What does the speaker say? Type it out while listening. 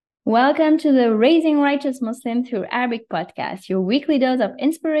Welcome to the Raising Righteous Muslim Through Arabic podcast, your weekly dose of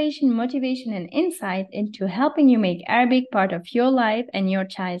inspiration, motivation, and insight into helping you make Arabic part of your life and your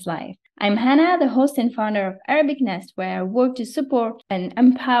child's life. I'm Hannah, the host and founder of Arabic Nest, where I work to support and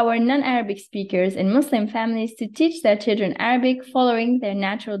empower non-Arabic speakers and Muslim families to teach their children Arabic following their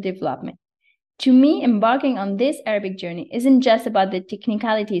natural development. To me, embarking on this Arabic journey isn't just about the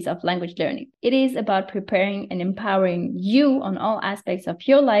technicalities of language learning. It is about preparing and empowering you on all aspects of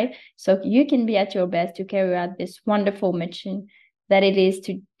your life so you can be at your best to carry out this wonderful mission that it is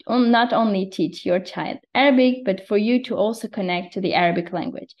to not only teach your child Arabic, but for you to also connect to the Arabic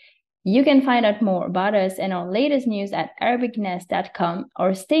language. You can find out more about us and our latest news at arabicnest.com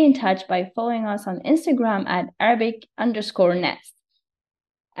or stay in touch by following us on Instagram at Arabic_nest.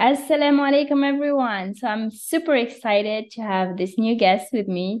 Assalamu alaikum, everyone. So I'm super excited to have this new guest with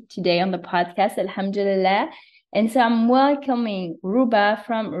me today on the podcast, Alhamdulillah. And so I'm welcoming Ruba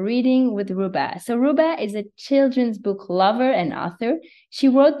from Reading with Ruba. So Ruba is a children's book lover and author. She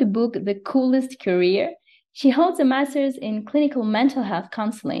wrote the book, The Coolest Career. She holds a master's in clinical mental health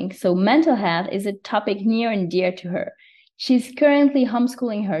counseling. So mental health is a topic near and dear to her. She's currently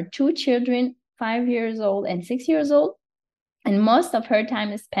homeschooling her two children, 5 years old and 6 years old. And most of her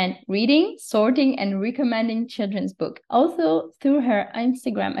time is spent reading, sorting, and recommending children's books, also through her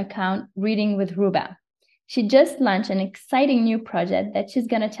Instagram account, Reading with Ruba. She just launched an exciting new project that she's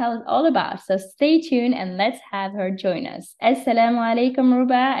going to tell us all about. So stay tuned and let's have her join us. Assalamu alaikum,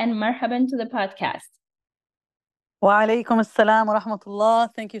 Ruba, and marhaban to the podcast. Wa alaikum assalam wa rahmatullah.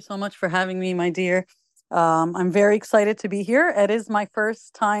 Thank you so much for having me, my dear. I'm very excited to be here. It is my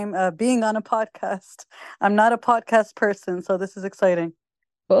first time being on a podcast. I'm not a podcast person, so this is exciting.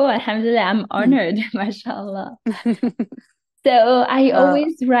 Oh, alhamdulillah, I'm honored, mashallah. So I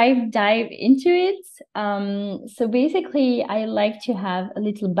always dive into it. So basically, I like to have a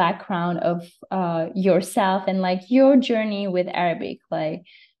little background of yourself and like your journey with Arabic. Like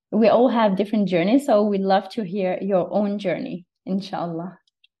we all have different journeys, so we'd love to hear your own journey, inshallah.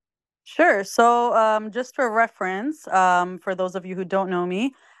 Sure. So just for reference, for those of you who don't know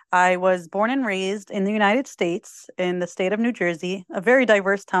me, I was born and raised in the United States, in the state of New Jersey, a very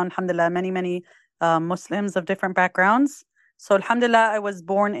diverse town, alhamdulillah, many Muslims of different backgrounds. So alhamdulillah, I was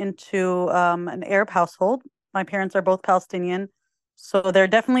born into an Arab household. My parents are both Palestinian. So there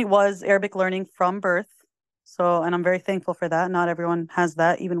definitely was Arabic learning from birth. So, and I'm very thankful for that. Not everyone has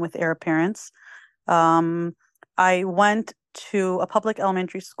that, even with Arab parents. I went to a public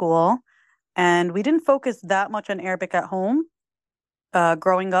elementary school, and we didn't focus that much on Arabic at home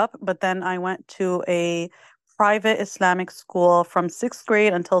growing up. But then I went to a private Islamic school from 6th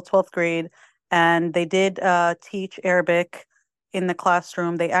grade until 12th grade, and they did teach Arabic in the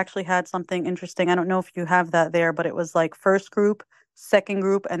classroom. They actually had something interesting. I don't know if you have that there, but it was like first group, second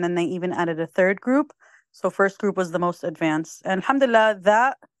group, and then they even added a third group. So first group was the most advanced. And alhamdulillah,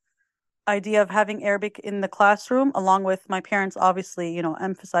 that idea of having Arabic in the classroom, along with my parents obviously,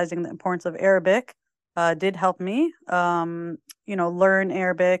 emphasizing the importance of Arabic, did help me, learn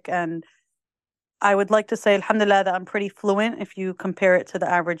Arabic. And I would like to say, alhamdulillah, that I'm pretty fluent if you compare it to the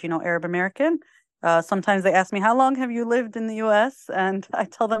average, Arab American. Sometimes they ask me, how long have you lived in the US? And I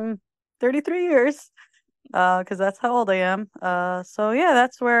tell them 33 years, because that's how old I am. So yeah,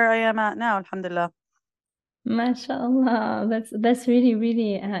 that's where I am at now, alhamdulillah. MashaAllah, that's really,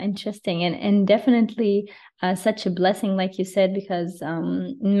 really interesting and definitely such a blessing, like you said, because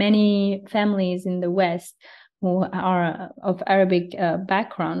many families in the West who are of Arabic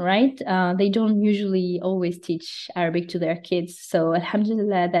background, right? They don't usually always teach Arabic to their kids. So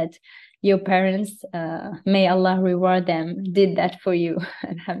alhamdulillah that your parents, may Allah reward them, did that for you.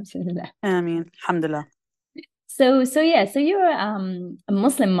 Alhamdulillah. Ameen, alhamdulillah. So you're a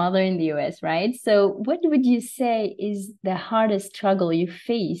Muslim mother in the US, right? So what would you say is the hardest struggle you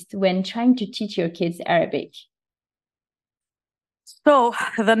faced when trying to teach your kids Arabic? So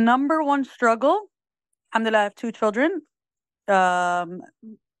the number one struggle, alhamdulillah, I have two children.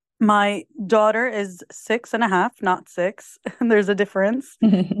 My daughter is 6.5, not 6. There's a difference. For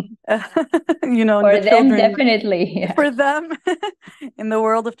the them, children, definitely. Yeah. for them, in the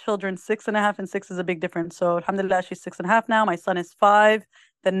world of children, 6.5 and 6 is a big difference. So alhamdulillah, she's 6.5 now. My son is 5.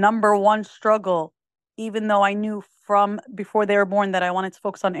 The number one struggle, even though I knew from before they were born that I wanted to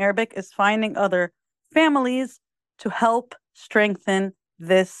focus on Arabic, is finding other families to help strengthen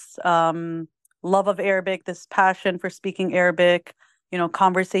this love of Arabic, this passion for speaking Arabic,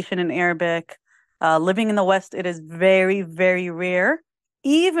 conversation in Arabic. Living in the West, it is very, very rare.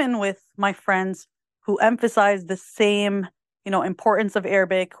 Even with my friends who emphasize the same, importance of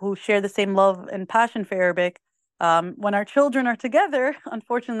Arabic, who share the same love and passion for Arabic, When our children are together,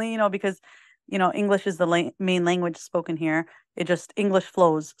 unfortunately, because English is the main language spoken here. It just English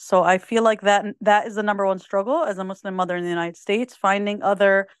flows. So I feel like that is the number one struggle as a Muslim mother in the United States, finding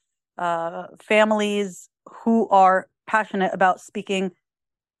other families who are passionate about speaking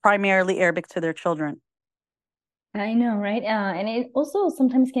primarily Arabic to their children. I know, right? And it also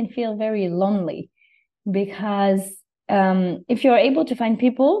sometimes can feel very lonely because if you're able to find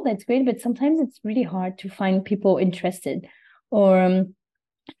people, that's great, but sometimes it's really hard to find people interested. Or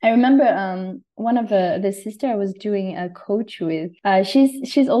I remember one of the sister I was doing a coach with.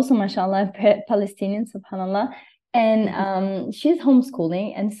 She's also mashallah Palestinian, subhanallah, and she's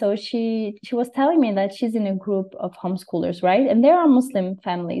homeschooling, and so she was telling me that she's in a group of homeschoolers, right? And there are Muslim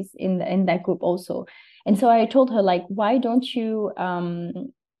families in that group also. And so I told her like, why don't you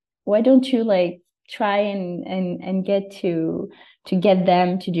like try and get to get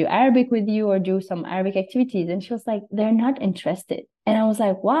them to do Arabic with you or do some Arabic activities? And she was like, they're not interested. And I was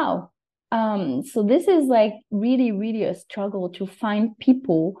like, wow. So this is like really, really a struggle to find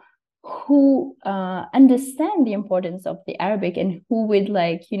people who understand the importance of the Arabic and who would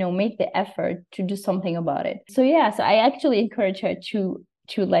like, make the effort to do something about it. So yeah, so I actually encourage her to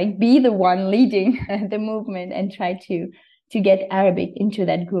like be the one leading the movement and try to get Arabic into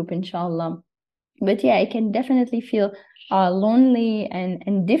that group, inshallah. But yeah, it can definitely feel lonely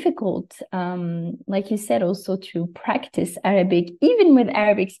and difficult, like you said, also to practice Arabic, even with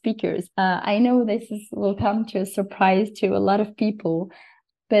Arabic speakers. I know will come to a surprise to a lot of people,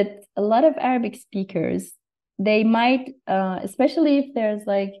 but a lot of Arabic speakers, they might, especially if there's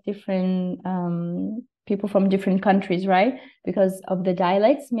like different people from different countries, right? Because of the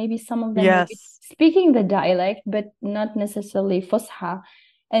dialects, maybe some of them will be Yes. speaking the dialect, but not necessarily Fusha.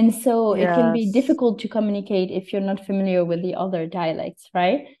 And so it can be Yes. difficult to communicate if you're not familiar with the other dialects,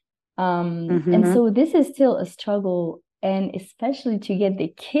 right? And Mm-hmm. so this is still a struggle, and especially to get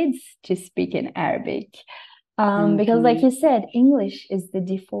the kids to speak in Arabic. Because like Mm-hmm. you said, English is the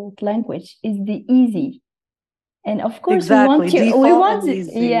default language, is the easy. And of course Exactly. Default and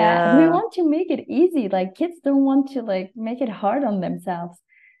easy. we Yeah. want to make it easy. Like kids don't want to like make it hard on themselves.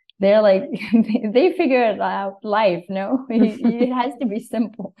 They're like they figure it out life, no? It has to be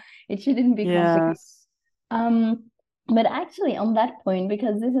simple. It shouldn't be complicated. Yes. Um, but actually, on that point,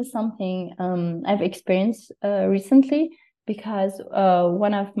 because this is something I've experienced recently, because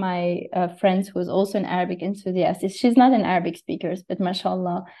one of my friends who's also an Arabic enthusiast, she's not an Arabic speaker, but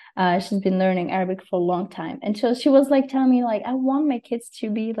mashallah, she's been learning Arabic for a long time. And so she was like telling me, like, I want my kids to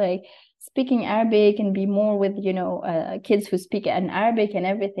be like speaking Arabic and be more with, kids who speak in Arabic and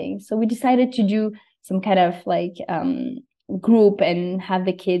everything. So we decided to do some kind of like group and have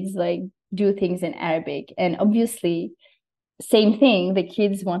the kids like do things in Arabic. And obviously, same thing, the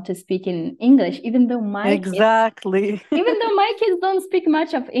kids want to speak in English, Exactly. even though my kids don't speak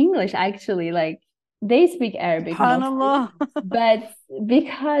much of English, actually, like they speak Arabic mostly. SubhanAllah. But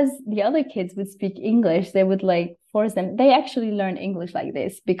because the other kids would speak English, they would like force them. They actually learn English like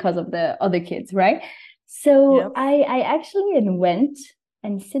this because of the other kids, right? So Yep. I actually went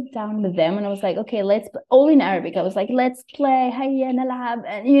and sit down with them and I was like, okay, let's all in Arabic. I was like, let's play hayya nal'ab,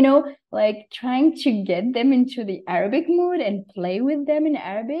 and like trying to get them into the Arabic mood and play with them in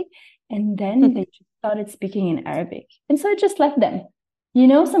Arabic. And then they just started speaking in Arabic. And so I just left them.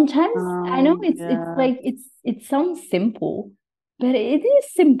 Sometimes I know it's Yeah. like it sounds simple, but it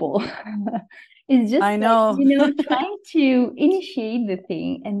is simple. It's just I like, know. trying to initiate the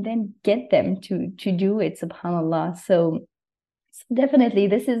thing and then get them to do it, subhanallah. So definitely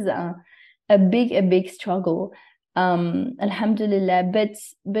this is a big struggle. Alhamdulillah,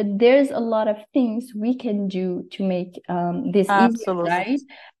 but there's a lot of things we can do to make this easier, Absolutely. right?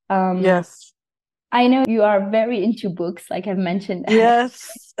 um Yes. I know you are very into books, like I've mentioned.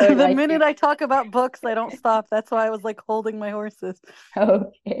 Yes. Or The like you. minute I talk about books, I don't stop. That's why I was like holding my horses.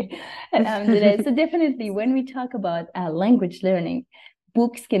 Okay. Alhamdulillah. So definitely when we talk about language learning,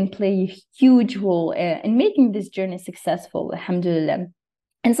 books can play a huge role in making this journey successful, alhamdulillah.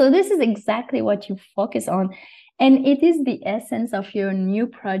 And so this is exactly what you focus on. And it is the essence of your new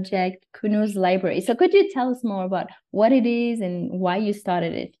project, Kunuz Library. So could you tell us more about what it is and why you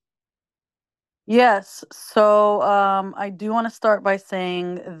started it? Yes. So I do want to start by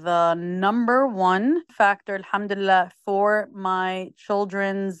saying the number one factor, alhamdulillah, for my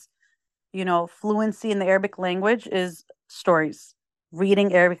children's, fluency in the Arabic language is stories,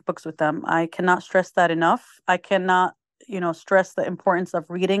 reading Arabic books with them. I cannot stress that enough. I cannot, stress the importance of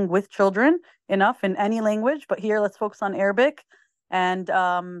reading with children enough in any language. But here, let's focus on Arabic. And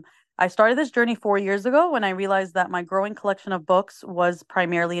I started this journey 4 years ago when I realized that my growing collection of books was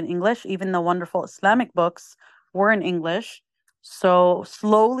primarily in English, even the wonderful Islamic books were in English. So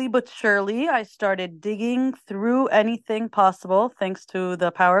slowly but surely, I started digging through anything possible, thanks to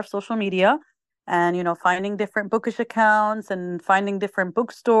the power of social media, and finding different bookish accounts and finding different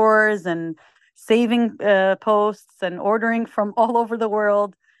bookstores and saving posts and ordering from all over the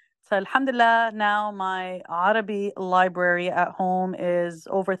world. So alhamdulillah, now my Arabi library at home is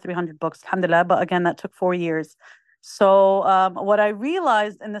over 300 books, alhamdulillah. But again, that took 4 years. So what I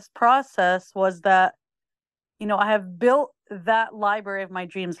realized in this process was that I have built that library of my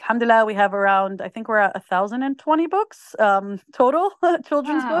dreams. Alhamdulillah, we have around, I think we're at 1,020 books total,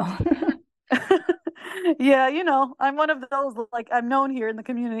 children's books. Wow. Yeah, I'm one of those, like, I'm known here in the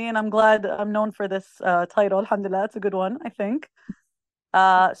community, and I'm glad I'm known for this title. Alhamdulillah, it's a good one, I think.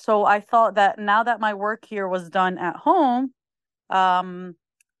 So I thought that now that my work here was done at home, um,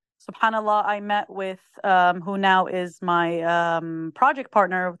 subhanallah, I met with who now is my project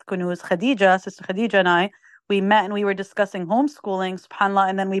partner with Kunuz, Khadija, Sister Khadija, and I. We met and we were discussing homeschooling, subhanallah,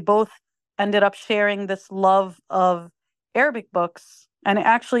 and then we both ended up sharing this love of Arabic books. And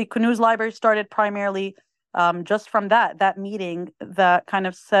actually, Kunuz Library started primarily just from that meeting that kind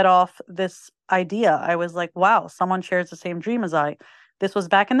of set off this idea. I was like, wow, someone shares the same dream as I. This was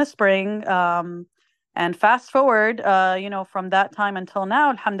back in the spring. And fast forward, from that time until now,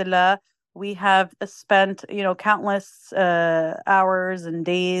 alhamdulillah, we have spent, countless hours and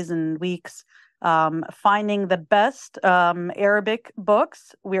days and weeks finding the best Arabic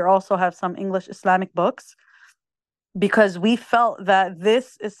books. We also have some English Islamic books because we felt that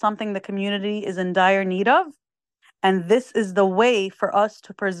this is something the community is in dire need of. And this is the way for us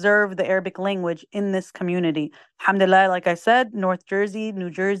to preserve the Arabic language in this community. Alhamdulillah, like I said, North Jersey, New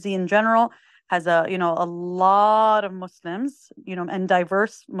Jersey in general, has a lot of Muslims, and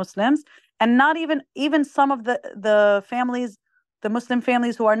diverse Muslims, and not even some of the families, the Muslim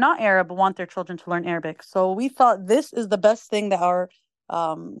families who are not Arab, want their children to learn Arabic. So we thought this is the best thing that our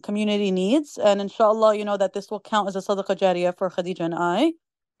community needs, and inshallah, that this will count as a sadaqah jariyah for Khadija and I,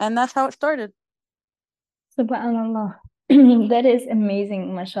 and that's how it started. Subhanallah. That is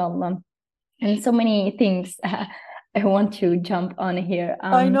amazing, mashallah. And so many things I want to jump on here.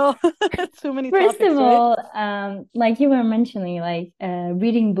 I know. Too many First of topics, right? all, like you were mentioning, like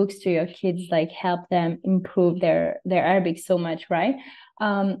reading books to your kids, like help them improve their Arabic so much, right?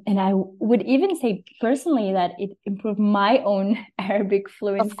 And I would even say personally that it improved my own Arabic Of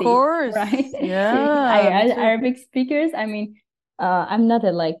fluency, right? course. I Yeah, me as too. Arabic speakers, I mean, I'm not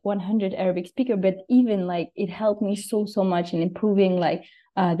a like 100 Arabic speaker, but even like it helped me so much in improving like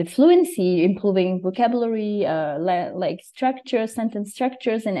the fluency, improving vocabulary, like structure, sentence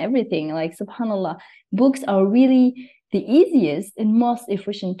structures, and everything. Like, subhanallah, books are really the easiest and most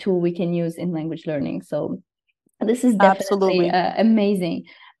efficient tool we can use in language learning. So, this is definitely Absolutely. amazing.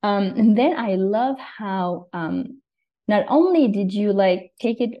 And then I love how not only did you like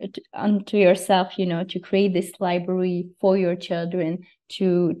take it onto yourself, to create this library for your children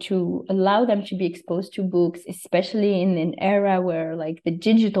to allow them to be exposed to books, especially in an era where like the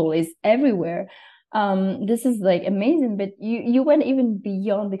digital is everywhere. This is like amazing, but you went even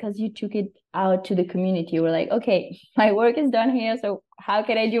beyond because you took it out to the community. You were like, okay, my work is done here, so how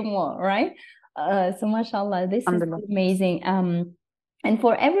can I do more, right? So mashallah, this is Alhamdulillah. amazing. And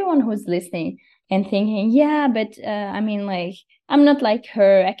for everyone who's listening and thinking, yeah, but I mean, like, I'm not like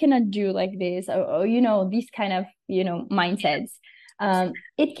her, I cannot do like this, or these kind of, mindsets.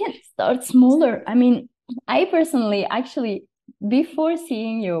 It can start smaller. I mean, I personally actually, before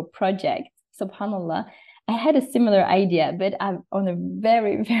seeing your project, subhanallah, I had a similar idea, but I'm on a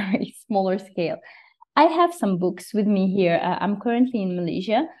very, very smaller scale. I have some books with me here. I'm currently in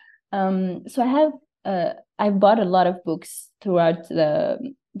Malaysia. So I've bought a lot of books throughout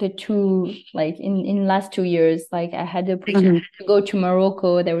the two, like in last 2 years. Like I had the opportunity Mhm. to go to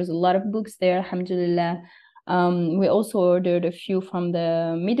Morocco. There was a lot of books there, alhamdulillah. We also ordered a few from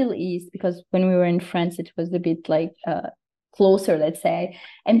the Middle East because when we were in France, it was a bit like closer, let's say,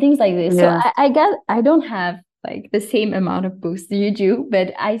 and things like this. So Yeah. I don't have like the same amount of books you do,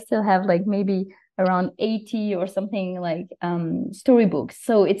 but I still have like maybe around 80 or something like storybooks.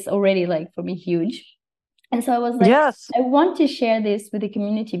 So it's already like for me huge. And so I was like, Yes. I want to share this with the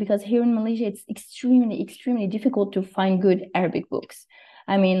community because here in Malaysia, it's extremely difficult to find good Arabic books.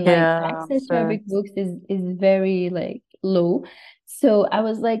 I mean, like Yeah, access to sure. Arabic books is very like low. So I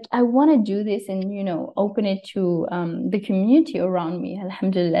was like, I want to do this and open it to the community around me,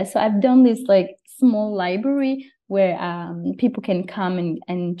 alhamdulillah. So I've done this like small library where people can come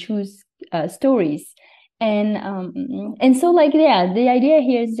and choose stories. And so like, yeah, the idea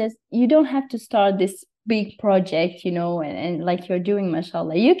here is just you don't have to start this big project, and like you're doing,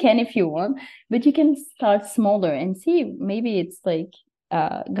 mashallah. You can if you want, but you can start smaller and see maybe it's like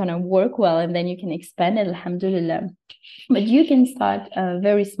gonna work well, and then you can expand it, alhamdulillah. But you can start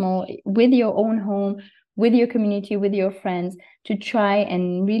very small with your own home, with your community, with your friends, to try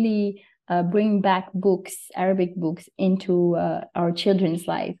and really bring back books, Arabic books, into our children's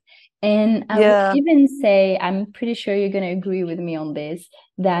life. And I would Yeah. even say, I'm pretty sure you're going to agree with me on this,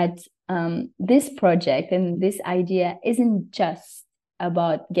 that this project and this idea isn't just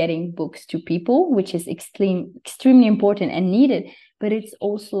about getting books to people, which is extremely important and needed, but it's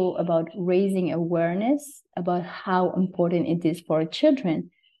also about raising awareness about how important it is for children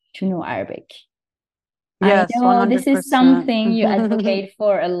to know Arabic. I Yes, know this is 100%. something you advocate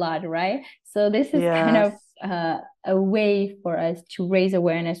for a lot, right? So this is kind of Yes. a way for us to raise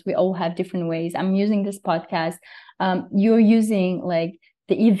awareness. We all have different ways. I'm using this podcast. You're using like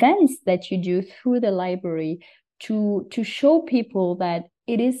the events that you do through the library to show people that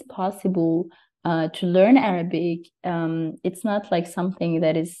it is possible to learn Arabic. It's not like something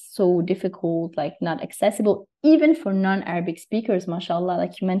that is so difficult, like not accessible, even for non-Arabic speakers, mashallah.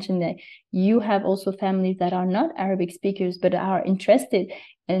 Like you mentioned that you have also families that are not Arabic speakers but are interested.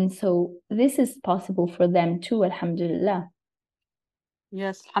 And so this is possible for them too, alhamdulillah.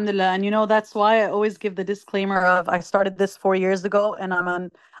 Yes, alhamdulillah. And that's why I always give the disclaimer of I started this 4 years ago and I'm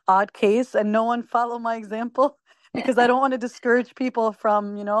an odd case and no one follow my example because I don't want to discourage people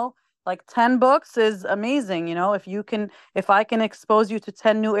from, like 10 books is amazing. If I can expose you to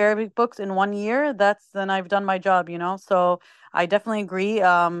 10 new Arabic books in 1 year, then I've done my job, So I definitely agree.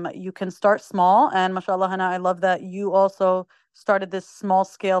 You can start small and mashallah, Hana, I love that you also started this small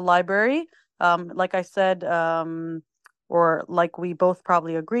scale library. Like I said, or like we both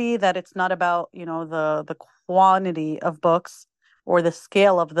probably agree that it's not about the quantity of books or the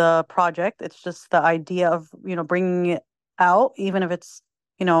scale of the project. It's just the idea of bringing it out, even if it's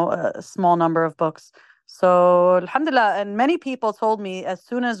a small number of books. So alhamdulillah, and many people told me as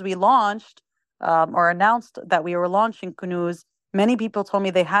soon as we launched or announced that we were launching Kunuz, many people told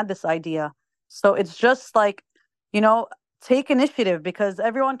me they had this idea. So it's just like, you know take initiative, because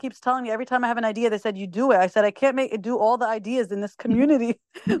everyone keeps telling me every time I have an idea, they said, you do it. I said, I can't make it do all the ideas in this community.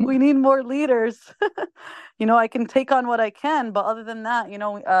 We need more leaders. I can take on what I can, but other than that,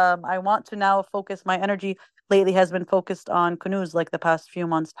 I want to now focus my energy lately has been focused on canoes like the past few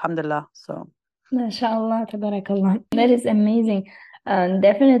months, alhamdulillah. So MashaAllah, tabarakallah. That is amazing.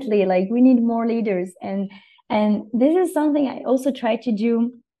 Definitely, like we need more leaders, and this is something I also try to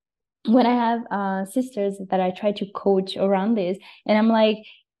do when I have sisters that I try to coach around this, and I'm like,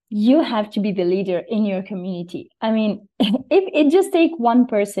 you have to be the leader in your community. I mean, if it just take one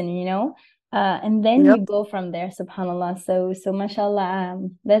person, and then yep. you go from there, subhanallah. So mashallah,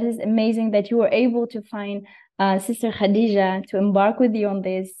 that is amazing that you were able to find Sister Khadija to embark with you on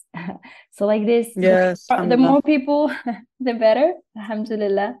this. So like this, Yes, the alhamdulillah. more people, the better.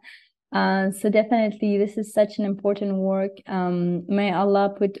 Alhamdulillah. So definitely, this is such an important work. May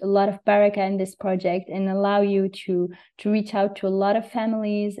Allah put a lot of barakah in this project and allow you to reach out to a lot of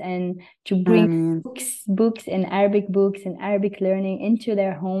families and to bring Ameen. books and Arabic learning into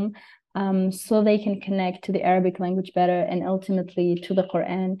their home, so they can connect to the Arabic language better and ultimately to the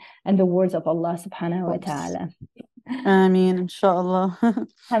Quran and the words of Allah subhanahu wa Course. ta'ala. Ameen, inshallah.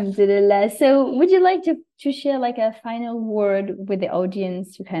 Alhamdulillah. So would you like to share like a final word with the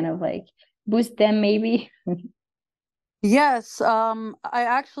audience to kind of like boost them maybe? Yes, I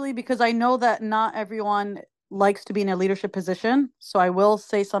actually, because I know that not everyone likes to be in a leadership position, so I will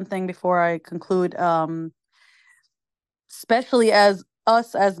say something before I conclude. Especially as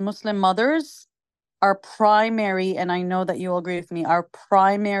us as Muslim mothers, our primary, and I know that you'll agree with me, our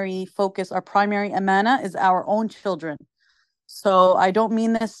primary focus, our primary amana is our own children. So I don't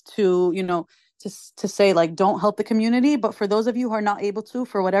mean this to say like don't help the community, but for those of you who are not able to,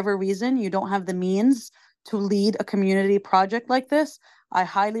 for whatever reason, you don't have the means to lead a community project like this, I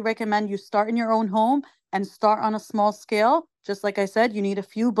highly recommend you start in your own home and start on a small scale. Just like I said, you need a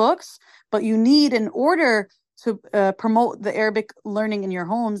few books, but you need, in order to promote the Arabic learning in your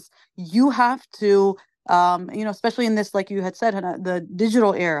homes, you have to, especially in this, like you had said, Hannah, the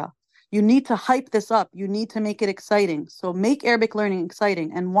digital era, you need to hype this up. You need to make it exciting. So make Arabic learning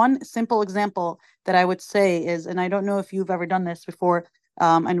exciting. And one simple example that I would say is, and I don't know if you've ever done this before,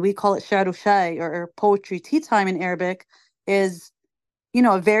 and we call it sharu shai, or poetry tea time in Arabic, is,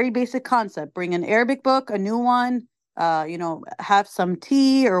 a very basic concept. Bring an Arabic book, a new one, have some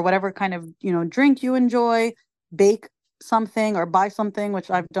tea or whatever kind of, drink you enjoy, bake something or buy something, which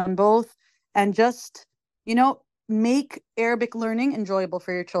I've done both, and just, you know, make Arabic learning enjoyable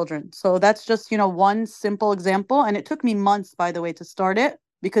for your children. So that's just, one simple example. And it took me months, by the way, to start it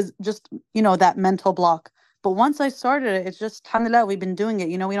because just, that mental block. But once I started it, it's just, alhamdulillah, we've been doing it.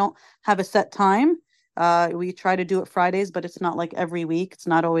 We don't have a set time. We try to do it Fridays, but it's not like every week. It's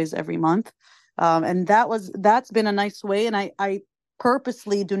not always every month. And that's been a nice way. And I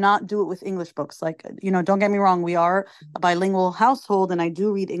purposely do not do it with English books. Like, don't get me wrong, we are a bilingual household and I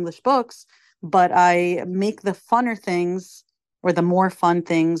do read English books, but I make the funner things or the more fun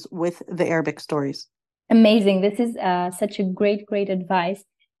things with the Arabic stories. Amazing. This is such a great advice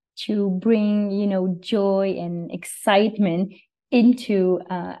to bring, joy and excitement into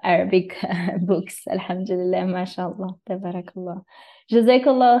Arabic books. Alhamdulillah, mashallah, tabarakallah.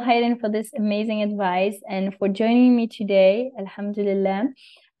 Jazakallah khairan for this amazing advice and for joining me today. Alhamdulillah.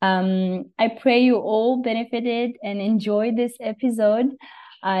 I pray you all benefited and enjoyed this episode.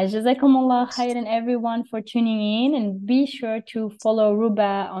 Jazakumullah khairan everyone for tuning in, and be sure to follow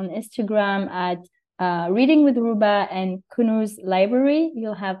Ruba on Instagram at Reading with Ruba and Kunuz Library.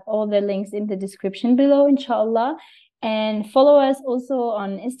 You'll have all the links in the description below, inshallah. And follow us also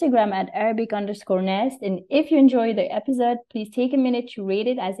on Instagram at Arabic_nest. And if you enjoyed the episode, please take a minute to rate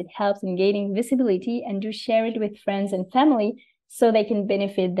it as it helps in gaining visibility, and do share it with friends and family so they can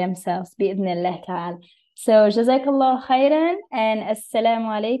benefit themselves. Bi'idhnillah ta'ala. So, Jazakallah khairan and Assalamu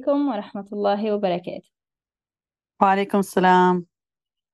alaikum wa rahmatullahi wa barakatuh. Wa alaikum salam.